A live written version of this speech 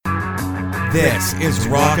This is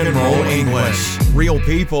Rock and Roll English. Real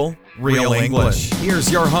people, real English.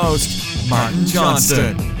 Here's your host, Martin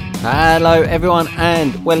Johnston. Hello everyone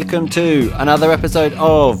and welcome to another episode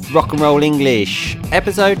of Rock and Roll English,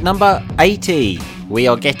 episode number 80. We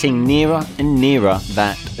are getting nearer and nearer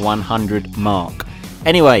that 100 mark.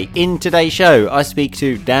 Anyway, in today's show I speak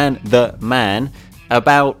to Dan the Man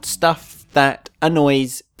about stuff that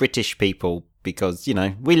annoys British people because, you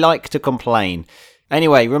know, we like to complain.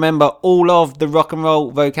 Anyway, remember all of the rock and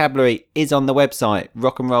roll vocabulary is on the website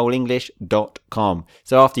rockandrollenglish.com.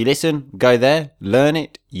 So after you listen, go there, learn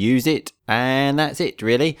it, use it, and that's it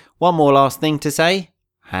really. One more last thing to say.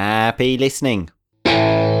 Happy listening.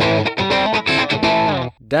 Dan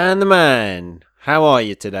the Man, how are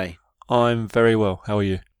you today? I'm very well. How are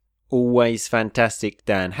you? Always fantastic,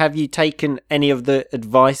 Dan. Have you taken any of the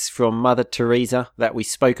advice from Mother Teresa that we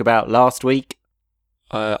spoke about last week?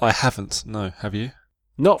 I haven't, no. Have you?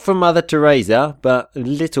 Not from Mother Teresa, but a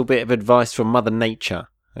little bit of advice from Mother Nature.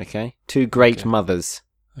 Okay? Two great mothers.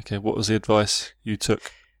 Okay, what was the advice you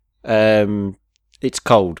took? It's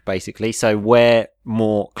cold, basically, so wear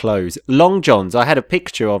more clothes. Long johns, I had a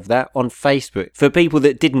picture of that on Facebook. For people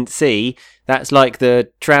that didn't see, that's like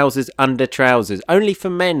the trousers under trousers. Only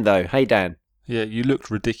for men, though. Hey, Dan. Yeah, you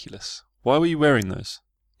looked ridiculous. Why were you wearing those?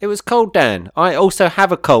 It was cold, Dan. I also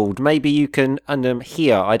have a cold. Maybe you can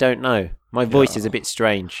hear. I don't know. My voice is a bit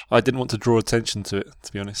strange. I didn't want to draw attention to it,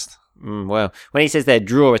 to be honest. Well, when he says there,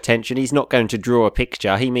 draw attention, he's not going to draw a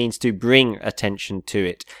picture. He means to bring attention to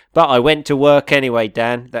it. But I went to work anyway,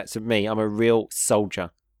 Dan. That's me. I'm a real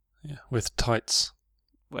soldier. Yeah, with tights.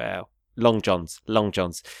 Well, long johns.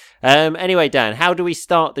 Anyway, Dan, how do we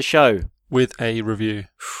start the show? With a review.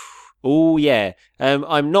 Oh, yeah.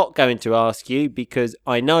 I'm not going to ask you because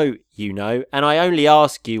I know you know, and I only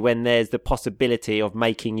ask you when there's the possibility of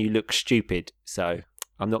making you look stupid. So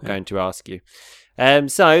I'm not going to ask you.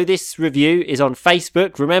 So this review is on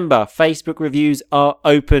Facebook. Remember, Facebook reviews are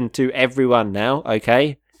open to everyone now,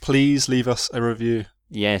 okay? Please leave us a review.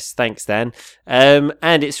 Yes, thanks, Dan.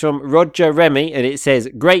 And it's from Roger Remy, and it says,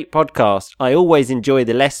 great podcast. I always enjoy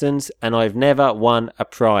the lessons, and I've never won a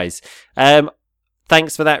prize.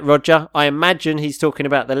 Thanks for that, Roger. I imagine he's talking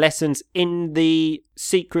about the lessons in the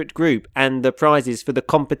secret group and the prizes for the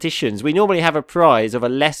competitions. We normally have a prize of a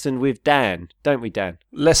lesson with Dan, don't we, Dan?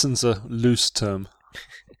 Lessons are loose term.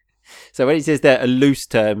 So when he says they're a loose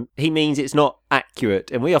term, he means it's not accurate.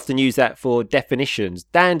 And we often use that for definitions.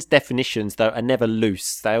 Dan's definitions, though, are never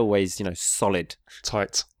loose. They're always, solid.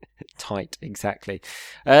 Tight, exactly.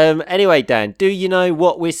 Anyway, Dan, do you know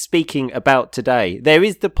what we're speaking about today? There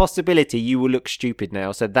is the possibility you will look stupid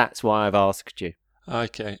now, so that's why I've asked you.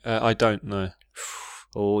 Okay, I don't know.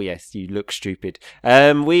 Oh, yes, you look stupid.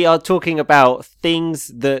 We are talking about things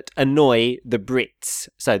that annoy the Brits.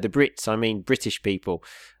 So the Brits, I mean British people.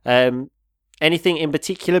 Anything in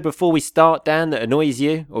particular before we start, Dan, that annoys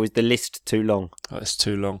you? Or is the list too long? Oh, it's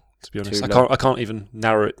too long, to be honest. Too long. I can't even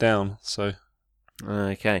narrow it down, so...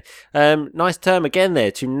 Okay. Nice term again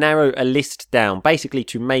there, to narrow a list down, basically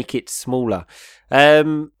to make it smaller.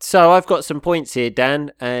 So I've got some points here,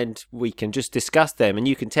 Dan, and we can just discuss them, and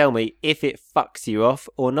you can tell me if it fucks you off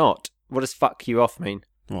or not. What does fuck you off mean?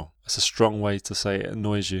 Well, it's a strong way to say it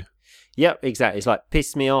annoys you. Yep, exactly. It's like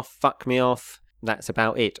piss me off, fuck me off. That's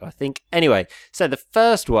about it, I think. Anyway, so the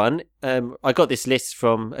first one, I got this list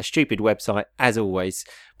from a stupid website, as always.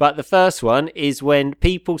 But the first one is when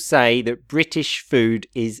people say that British food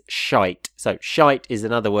is shite. So shite is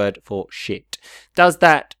another word for shit. Does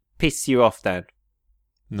that piss you off, Dan?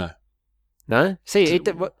 No. No? See,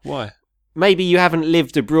 why? Maybe you haven't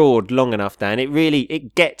lived abroad long enough, Dan.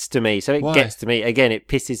 It gets to me. So it Why? Gets to me. Again, it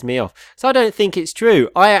pisses me off. So I don't think it's true.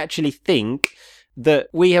 I actually think that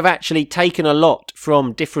we have actually taken a lot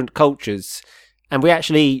from different cultures, and we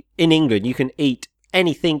actually, in England, you can eat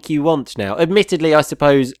anything you want now. Admittedly, I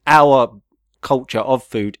suppose our culture of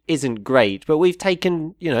food isn't great, but we've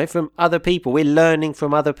taken, from other people. We're learning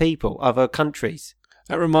from other people, other countries.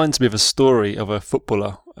 That reminds me of a story of a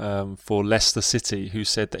footballer for Leicester City who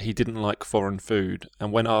said that he didn't like foreign food,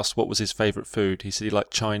 and when asked what was his favourite food, he said he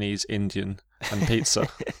liked Chinese, Indian and pizza.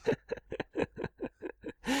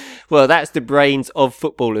 Well, that's the brains of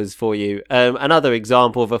footballers for you. Another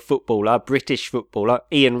example of a footballer, British footballer,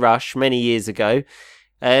 Ian Rush, many years ago.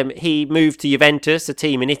 He moved to Juventus, a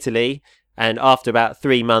team in Italy, and after about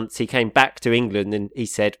 3 months, he came back to England and he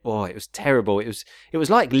said, "Oh, it was terrible. It was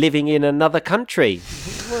like living in another country."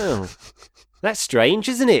 Well, that's strange,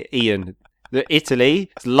 isn't it, Ian? That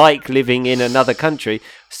Italy is like living in another country.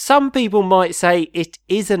 Some people might say it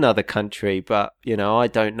is another country, but, I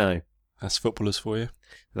don't know. That's footballers for you.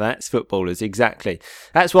 That's footballers, exactly.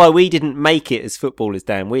 That's why we didn't make it as footballers,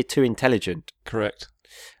 Dan. We're too intelligent. Correct.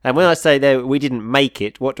 And when I say that we didn't make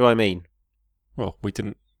it, what do I mean? Well, we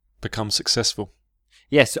didn't become successful.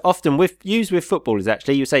 Yes, often used with footballers,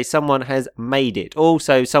 actually, you say someone has made it.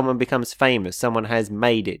 Also, someone becomes famous. Someone has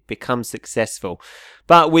made it, becomes successful.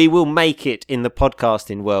 But we will make it in the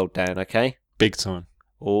podcasting world, Dan, okay? Big time.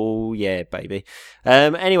 Oh, yeah, baby.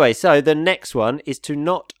 Anyway, so the next one is to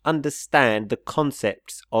not understand the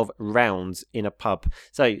concepts of rounds in a pub.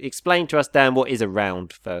 So explain to us, Dan, what is a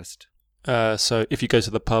round first? So if you go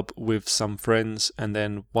to the pub with some friends and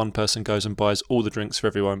then one person goes and buys all the drinks for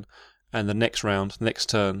everyone, and the next round, next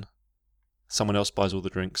turn, someone else buys all the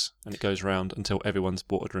drinks, and it goes round until everyone's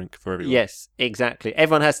bought a drink for everyone. Yes, exactly.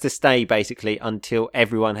 Everyone has to stay, basically, until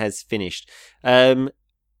everyone has finished.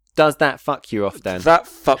 Does that fuck you off, Dan? That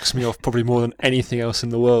fucks me off probably more than anything else in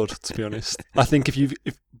the world, to be honest. I think if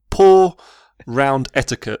poor round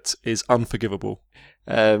etiquette is unforgivable.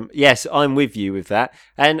 Yes, I'm with you with that.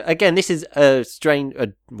 And again, this is a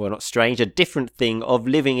different thing of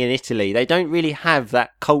living in Italy. They don't really have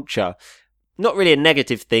that culture. Not really a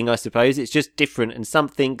negative thing, I suppose. It's just different and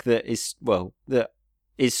something that is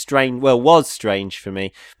strange. Well, was strange for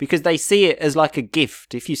me because they see it as like a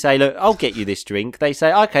gift. If you say, "Look, I'll get you this drink," they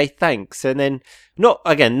say, "Okay, thanks." And then not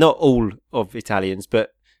all of Italians, but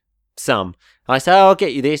some. I say, "Oh, I'll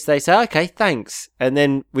get you this." They say, "Okay, thanks." And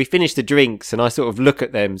then we finish the drinks and I sort of look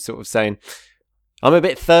at them sort of saying, "I'm a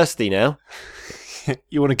bit thirsty now."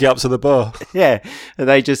 You want to get up to the bar? Yeah. And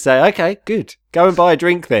they just say, "Okay, good. Go and buy a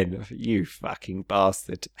drink then." You fucking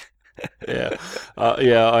bastard. Yeah.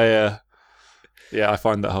 I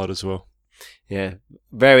find that hard as well. Yeah,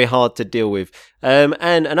 very hard to deal with.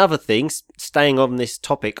 And another thing, staying on this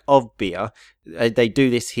topic of beer, they do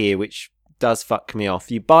this here, which does fuck me off.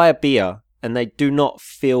 You buy a beer and they do not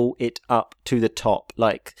fill it up to the top.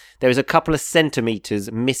 Like, there is a couple of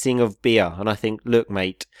centimetres missing of beer. And I think, look,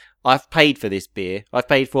 mate, I've paid for this beer. I've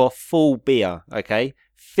paid for a full beer, okay?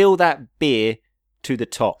 Fill that beer to the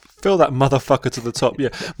top. Fill that motherfucker to the top, yeah.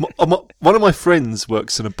 One of my friends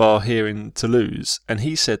works in a bar here in Toulouse, and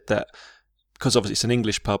he said that, because obviously it's an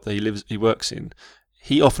English pub that he works in,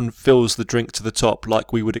 he often fills the drink to the top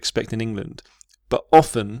like we would expect in England. But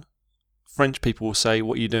often, French people will say,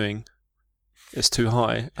 "What are you doing? It's too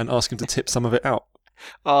high," and ask him to tip some of it out.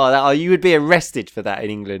 Oh, you would be arrested for that in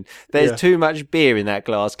England. There's too much beer in that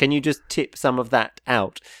glass. Can you just tip some of that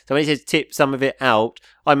out? So when he says tip some of it out,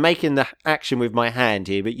 I'm making the action with my hand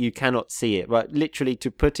here, but you cannot see it. Right, literally to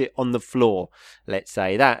put it on the floor, let's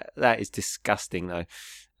say. That is disgusting, though.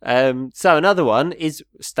 So another one is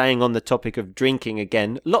staying on the topic of drinking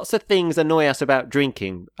again. Lots of things annoy us about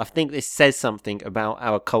drinking. I think this says something about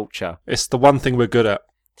our culture. It's the one thing we're good at.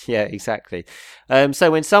 Yeah, exactly. So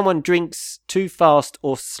when someone drinks too fast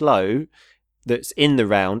or slow, that's in the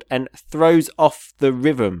round, and throws off the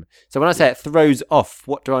rhythm. So when I say it throws off,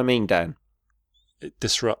 what do I mean, Dan? It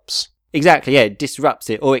disrupts. Exactly, yeah, it disrupts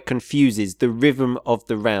it, or it confuses the rhythm of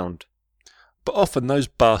the round. But often those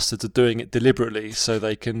bastards are doing it deliberately so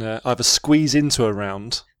they can either squeeze into a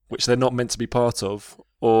round, which they're not meant to be part of,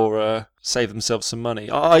 or save themselves some money.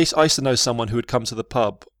 I used to know someone who would come to the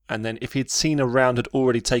pub, and then if he'd seen a round had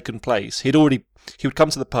already taken place, he would come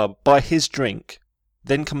to the pub, buy his drink,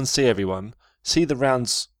 then come and see everyone, see the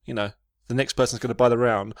rounds, the next person's going to buy the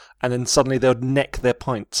round, and then suddenly they would neck their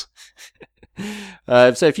pint.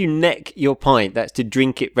 So if you neck your pint, that's to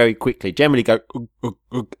drink it very quickly. Generally go,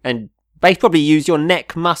 and they probably use your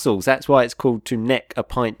neck muscles. That's why it's called to neck a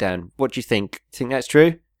pint down. What do you think? Think that's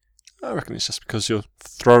true? I reckon it's just because you're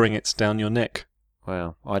throwing it down your neck.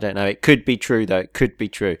 Well, I don't know. It could be true, though. It could be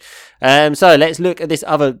true. So let's look at this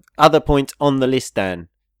other point on the list, Dan.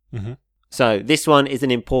 Mm-hmm. So this one is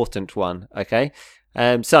an important one, okay?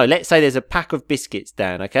 So let's say there's a pack of biscuits,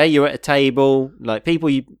 Dan, okay? You're at a table, like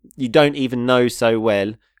people you don't even know so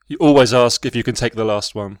well. You always ask if you can take the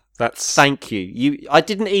last one. Thank you. I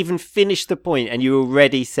didn't even finish the point and you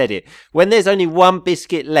already said it. When there's only one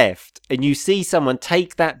biscuit left and you see someone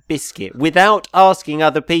take that biscuit without asking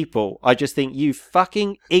other people, I just think, you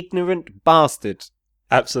fucking ignorant bastard.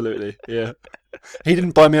 Absolutely, yeah. He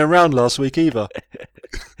didn't buy me around last week either.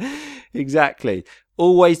 Exactly.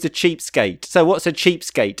 Always the cheapskate. So what's a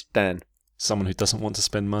cheapskate, Dan? Someone who doesn't want to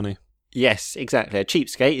spend money. Yes, exactly. A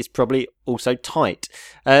cheapskate is probably also tight.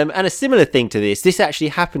 And a similar thing to this actually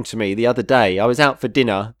happened to me the other day. I was out for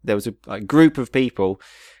dinner. There was a group of people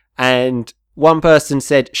and one person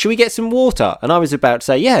said, "Should we get some water?" And I was about to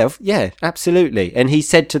say, yeah, absolutely. And he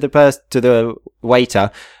said to the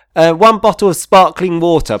waiter, "1 bottle of sparkling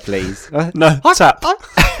water, please." No, tap.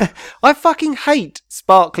 I fucking hate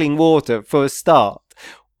sparkling water for a start.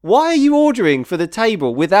 Why are you ordering for the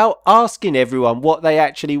table without asking everyone what they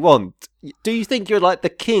actually want? Do you think you're like the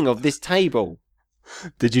king of this table?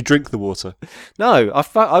 Did you drink the water? No,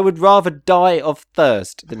 I would rather die of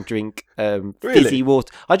thirst than drink fizzy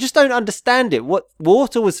water. I just don't understand it. What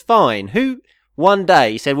water was fine. Who one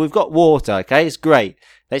day said, we've got water, okay, it's great.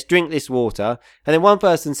 Let's drink this water. And then one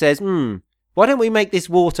person says, why don't we make this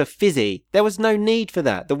water fizzy? There was no need for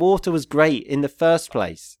that. The water was great in the first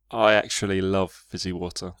place. I actually love fizzy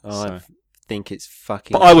water. I think it's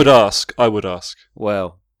fucking... But I would ask.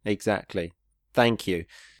 Well, exactly. Thank you.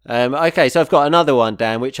 Okay, so I've got another one,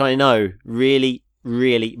 Dan, which I know really,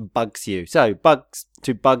 really bugs you. So,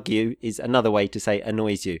 to bug you is another way to say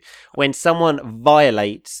annoys you. When someone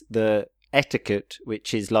violates the etiquette,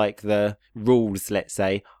 which is like the rules, let's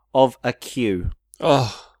say, of a queue.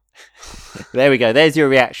 Oh... There we go. There's your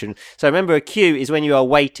reaction. So remember, a queue is when you are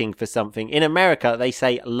waiting for something. In America, they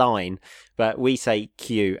say line, but we say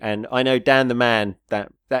queue. And I know Dan the man,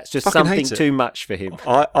 that's just something too much for him.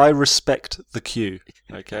 I respect the queue,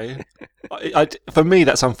 okay? For me,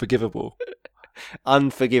 that's unforgivable.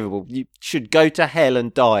 Unforgivable. You should go to hell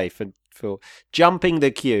and die for jumping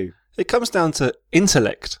the queue. It comes down to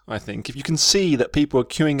intellect, I think. If you can see that people are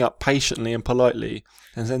queuing up patiently and politely,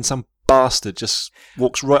 and then some bastard just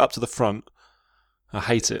walks right up to the front. I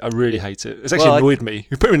hate it. I really hate it. It's actually annoyed me.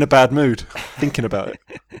 You put me in a bad mood thinking about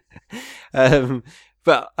it.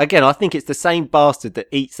 But again, I think it's the same bastard that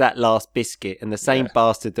eats that last biscuit and the same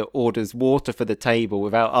bastard that orders water for the table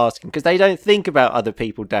without asking, because they don't think about other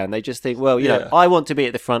people, Dan. They just think, well, you know, I want to be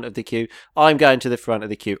at the front of the queue. I'm going to the front of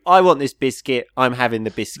the queue. I want this biscuit. I'm having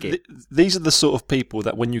the biscuit. These are the sort of people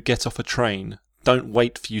that when you get off a train, don't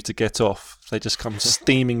wait for you to get off. They just come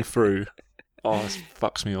steaming through. Oh, this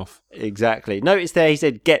fucks me off. Exactly. Notice there he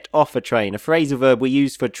said get off a train, a phrasal verb we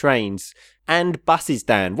use for trains and buses,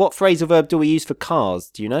 Dan. What phrasal verb do we use for cars?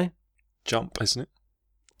 Do you know? Jump, isn't it?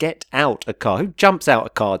 Get out a car. Who jumps out a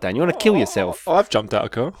car, Dan? You want to kill yourself? I've jumped out a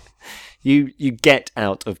car. You get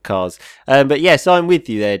out of cars. But yes, I'm with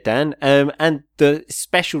you there, Dan. And the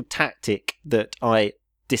special tactic that I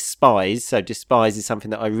despise, so despise is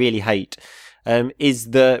something that I really hate, is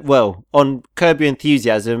on Curb Your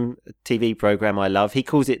Enthusiasm, a TV program I love, he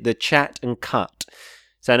calls it the chat and cut.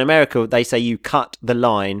 So in America, they say you cut the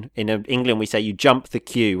line. In England, we say you jump the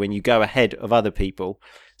queue when you go ahead of other people.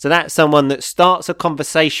 So that's someone that starts a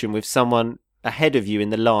conversation with someone ahead of you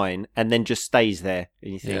in the line and then just stays there.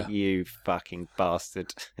 And you think, you fucking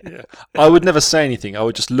bastard. Yeah. I would never say anything. I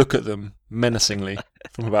would just look at them menacingly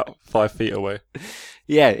from about 5 feet away.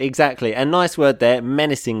 Yeah, exactly. A nice word there,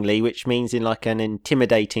 menacingly, which means in like an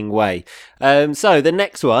intimidating way. So the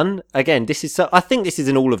next one, again, I think this is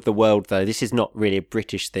in all of the world, though. This is not really a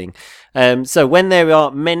British thing. So when there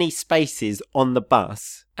are many spaces on the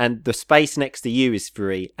bus and the space next to you is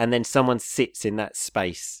free and then someone sits in that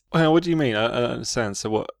space. Well, what do you mean? I don't understand. So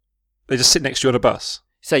what? They just sit next to you on a bus?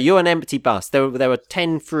 So you're an empty bus. There were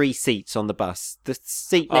 10 free seats on the bus. The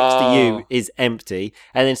seat next to you is empty.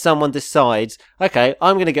 And then someone decides, okay,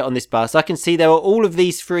 I'm going to get on this bus. I can see there are all of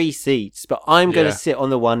these free seats, but I'm going to sit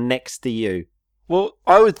on the one next to you. Well,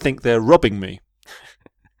 I would think they're robbing me.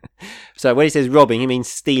 So when he says robbing, he means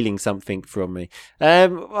stealing something from me.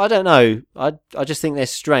 I don't know. I just think they're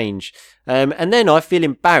strange. And then I feel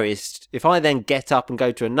embarrassed. If I then get up and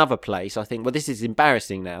go to another place, I think, well, this is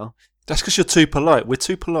embarrassing now. That's because you're too polite. We're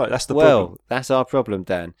too polite. That's the problem. Well, that's our problem,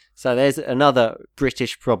 Dan. So there's another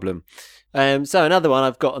British problem. So another one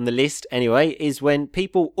I've got on the list, anyway, is when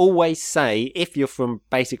people always say, if you're from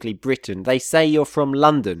basically Britain, they say you're from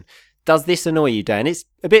London. Does this annoy you, Dan? It's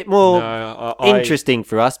a bit more interesting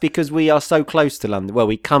for us because we are so close to London. Well,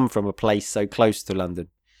 we come from a place so close to London.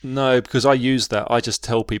 No, because I use that. I just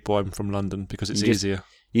tell people I'm from London because it's easier.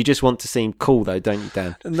 You just want to seem cool, though, don't you,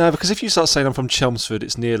 Dan? No, because if you start saying I'm from Chelmsford,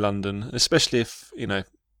 it's near London, especially if,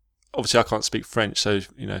 obviously I can't speak French, so,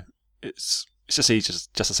 it's just easier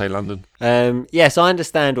just to say London. Yes, I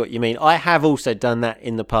understand what you mean. I have also done that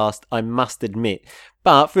in the past, I must admit.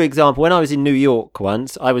 But, for example, when I was in New York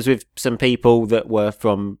once, I was with some people that were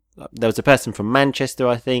there was a person from Manchester,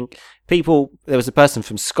 I think. There was a person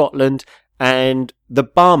from Scotland, and the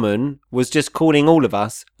barman was just calling all of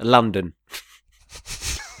us London.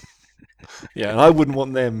 Yeah, and I wouldn't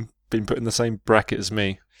want them being put in the same bracket as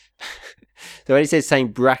me. So when he says same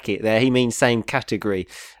bracket there, he means same category.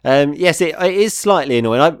 Yes, it is slightly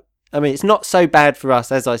annoying. I mean, it's not so bad for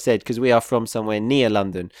us, as I said, because we are from somewhere near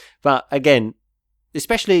London. But again,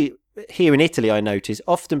 especially here in Italy, I notice,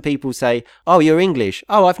 often people say, oh, you're English.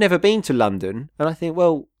 Oh, I've never been to London. And I think,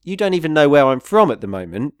 well, you don't even know where I'm from at the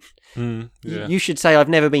moment. Yeah. You should say I've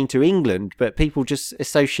never been to England, but people just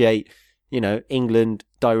associate England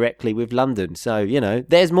directly with London. So,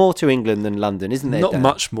 there's more to England than London, isn't there? Not Dan?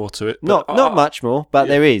 much more to it. Not much more, but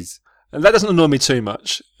there is. And that doesn't annoy me too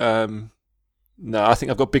much. No, I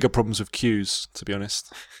think I've got bigger problems with queues, to be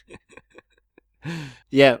honest.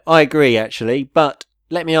 Yeah, I agree, actually. But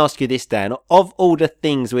let me ask you this, Dan. Of all the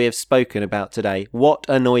things we have spoken about today, what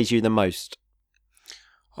annoys you the most?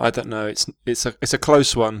 I don't know. It's a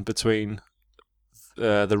close one between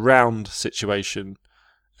the round situation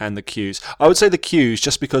and the queues. I would say the queues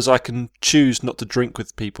just because I can choose not to drink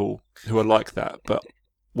with people who are like that. But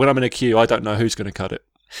when I'm in a queue, I don't know who's going to cut it.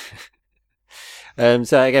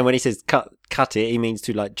 So again, when he says cut it, he means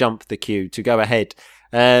to jump the queue, to go ahead.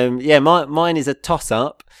 Mine is a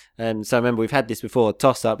toss-up. So remember, we've had this before.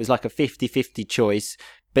 Toss-up is like a 50-50 choice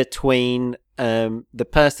between the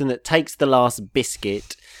person that takes the last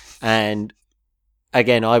biscuit, and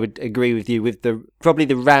again, I would agree with you with probably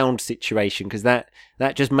the round situation, because that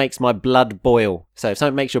just makes my blood boil. So if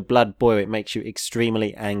something makes your blood boil, it makes you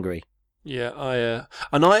extremely angry. Yeah,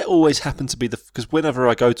 I always happen to be because whenever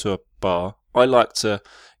I go to a bar, I like to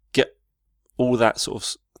get all that sort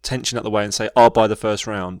of tension out the way and say, I'll buy the first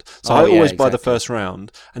round. So I always buy the first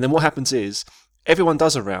round. And then what happens is, everyone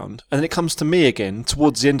does a round, and then it comes to me again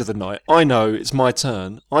towards the end of the night. I know it's my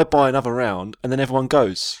turn. I buy another round, and then everyone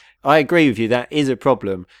goes. I agree with you. That is a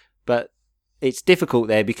problem. But it's difficult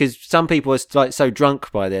there because some people are so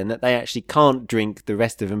drunk by then that they actually can't drink the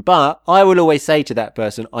rest of them. But I will always say to that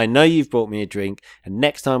person, I know you've bought me a drink, and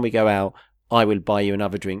next time we go out, I will buy you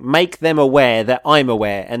another drink. Make them aware that I'm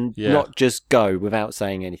aware, and not just go without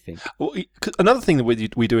saying anything. Well, another thing that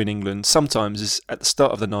we do in England sometimes is at the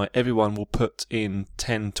start of the night, everyone will put in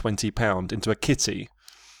 £10, £20 into a kitty,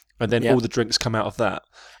 and then all the drinks come out of that.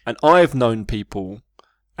 And I've known people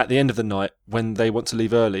at the end of the night, when they want to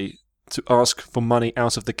leave early, to ask for money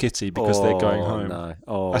out of the kitty because they're going home.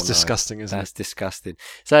 That's disgusting, isn't it? That's disgusting.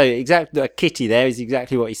 So exactly, a kitty there is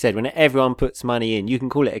exactly what he said. When everyone puts money in, you can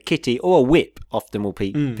call it a kitty or a whip. Often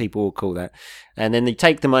people will call that. And then they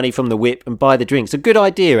take the money from the whip and buy the drinks. A good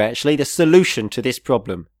idea, actually, the solution to this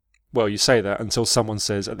problem. Well, you say that until someone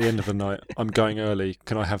says at the end of the night, I'm going early,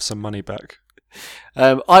 can I have some money back?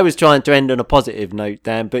 I was trying to end on a positive note,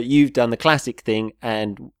 Dan, but you've done the classic thing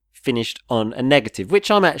and finished on a negative,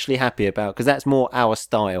 which I'm actually happy about because that's more our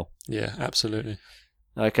style. Yeah, absolutely.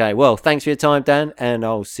 Okay, well, thanks for your time, Dan, and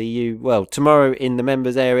I'll see you, tomorrow in the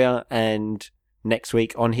members area and next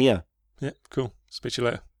week on here. Yeah, cool. Speak to you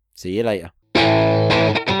later. See you later.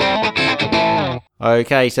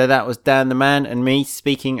 Okay, so that was Dan the Man and me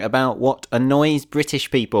speaking about what annoys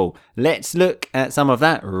British people. Let's look at some of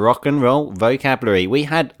that rock and roll vocabulary. We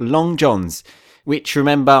had long johns, which,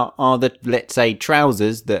 remember, are the, let's say,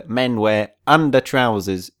 trousers that men wear under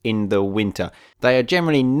trousers in the winter. They are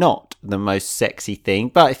generally not the most sexy thing,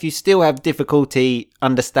 but if you still have difficulty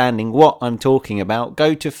understanding what I'm talking about,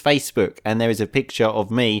 go to Facebook and there is a picture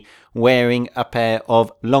of me wearing a pair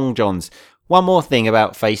of long johns. One more thing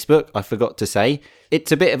about Facebook, I forgot to say.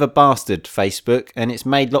 It's a bit of a bastard, Facebook, and it's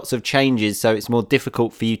made lots of changes so it's more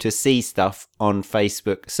difficult for you to see stuff on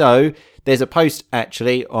Facebook. So there's a post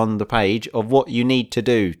actually on the page of what you need to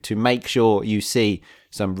do to make sure you see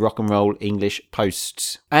some rock and roll English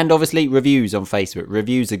posts. And obviously reviews on Facebook.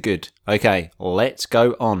 Reviews are good. Okay, let's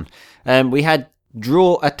go on. We had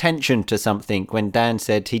draw attention to something when Dan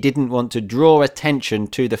said he didn't want to draw attention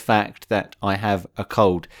to the fact that I have a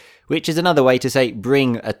cold, which is another way to say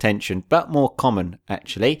bring attention, but more common,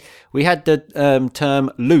 actually. We had the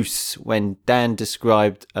term loose when Dan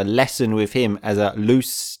described a lesson with him as a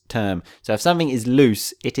loose term. So if something is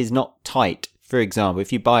loose, it is not tight. For example,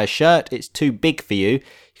 if you buy a shirt, it's too big for you, you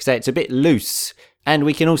say it's a bit loose. And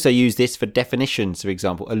we can also use this for definitions, for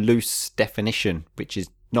example, a loose definition, which is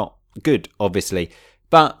not good, obviously.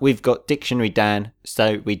 But we've got Dictionary Dan,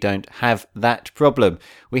 so we don't have that problem.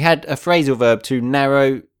 We had a phrasal verb to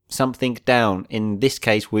narrow something down. In this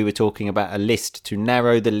case, we were talking about a list, to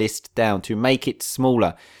narrow the list down, to make it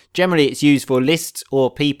smaller. Generally, it's used for lists or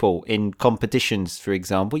people in competitions, for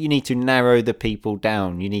example. You need to narrow the people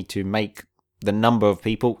down. You need to make the number of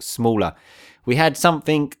people smaller. We had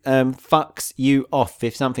something fucks you off.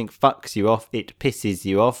 If something fucks you off, it pisses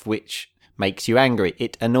you off, which makes you angry.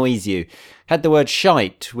 It annoys you. Had the word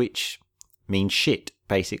shite, which means shit,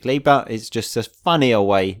 basically, but it's just a funnier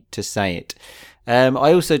way to say it.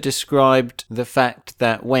 I also described the fact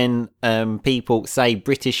that when people say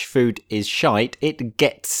British food is shite, it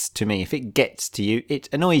gets to me. If it gets to you, it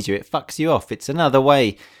annoys you. It fucks you off. It's another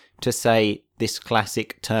way to say this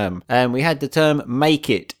classic term. We had the term make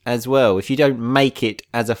it as well. If you don't make it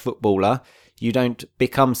as a footballer, you don't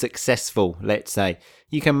become successful, let's say.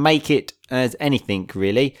 You can make it as anything,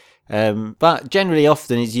 really. But generally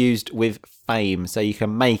often is used with fame. So you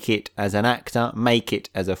can make it as an actor, make it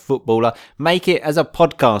as a footballer, make it as a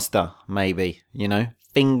podcaster, maybe,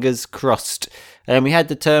 fingers crossed. We had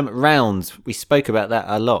the term rounds. We spoke about that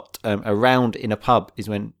a lot. A round in a pub is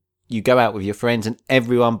when you go out with your friends and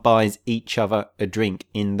everyone buys each other a drink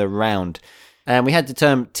in the round. And we had the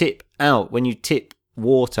term tip out, when you tip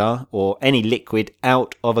water or any liquid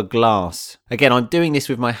out of a glass. Again, I'm doing this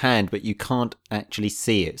with my hand, but you can't actually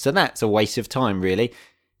see it. So that's a waste of time, really.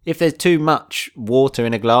 If there's too much water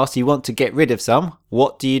in a glass, you want to get rid of some.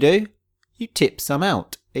 What do? You tip some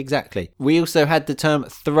out. Exactly. We also had the term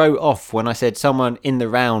throw off when I said someone in the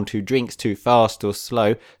round who drinks too fast or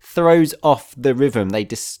slow throws off the rhythm. They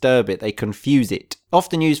disturb it. They confuse it.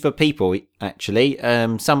 Often used for people, actually.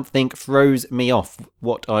 Something throws me off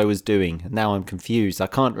what I was doing. Now I'm confused. I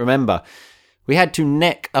can't remember. We had to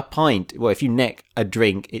neck a pint. Well, if you neck a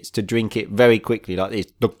drink, it's to drink it very quickly like this.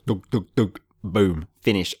 Dug, dug, dug, dug. Boom.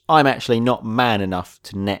 Finished. I'm actually not man enough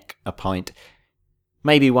to neck a pint.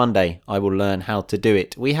 Maybe one day I will learn how to do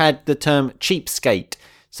it. We had the term cheapskate.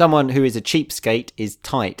 Someone who is a cheapskate is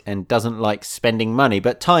tight and doesn't like spending money.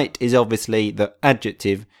 But tight is obviously the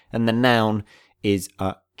adjective and the noun is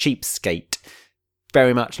a cheapskate.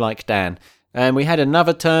 Very much like Dan. And we had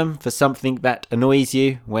another term for something that annoys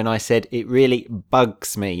you when I said it really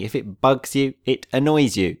bugs me. If it bugs you, it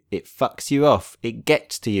annoys you. It fucks you off. It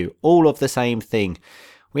gets to you. All of the same thing.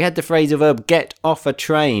 We had the phrasal verb get off a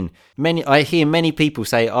train. I hear many people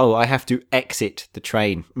say, oh, I have to exit the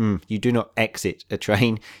train. You do not exit a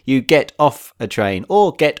train. You get off a train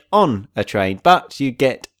or get on a train, but you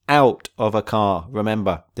get out of a car.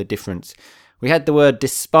 Remember the difference. We had the word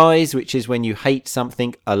despise, which is when you hate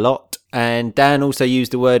something a lot. And Dan also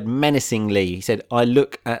used the word menacingly. He said, I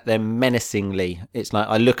look at them menacingly. It's like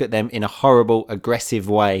I look at them in a horrible, aggressive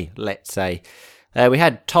way, let's say. We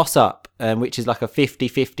had toss up, which is like a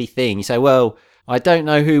 50-50 thing. You say, well, I don't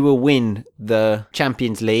know who will win the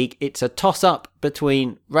Champions League. It's a toss up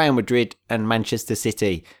between Real Madrid and Manchester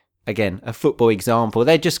City. Again, a football example.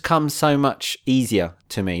 They just come so much easier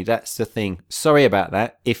to me. That's the thing. Sorry about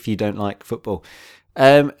that if you don't like football.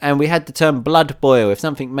 And we had the term blood boil. If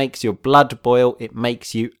something makes your blood boil, it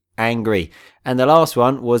makes you angry. And the last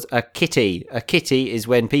one was a kitty. A kitty is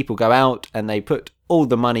when people go out and they put all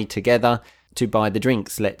the money together to buy the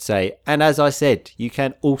drinks, let's say. And as I said, you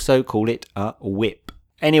can also call it a whip.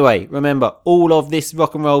 Anyway, remember, all of this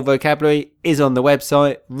rock and roll vocabulary is on the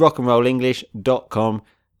website, rockandrollenglish.com.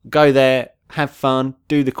 Go there, have fun,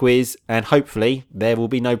 do the quiz, and hopefully there will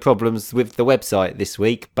be no problems with the website this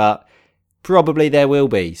week, but probably there will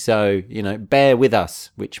be. So, bear with us,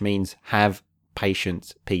 which means have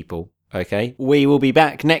patience, people. Okay, we will be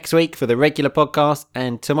back next week for the regular podcast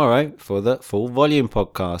and tomorrow for the full volume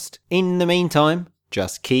podcast. In the meantime,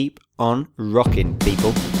 just keep on rocking,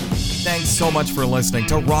 people. Thanks so much for listening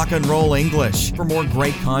to Rock and Roll English. For more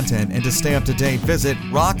great content and to stay up to date, visit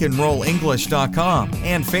rockandrollenglish.com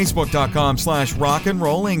and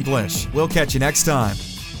facebook.com/rockandrollenglish. We'll catch you next time.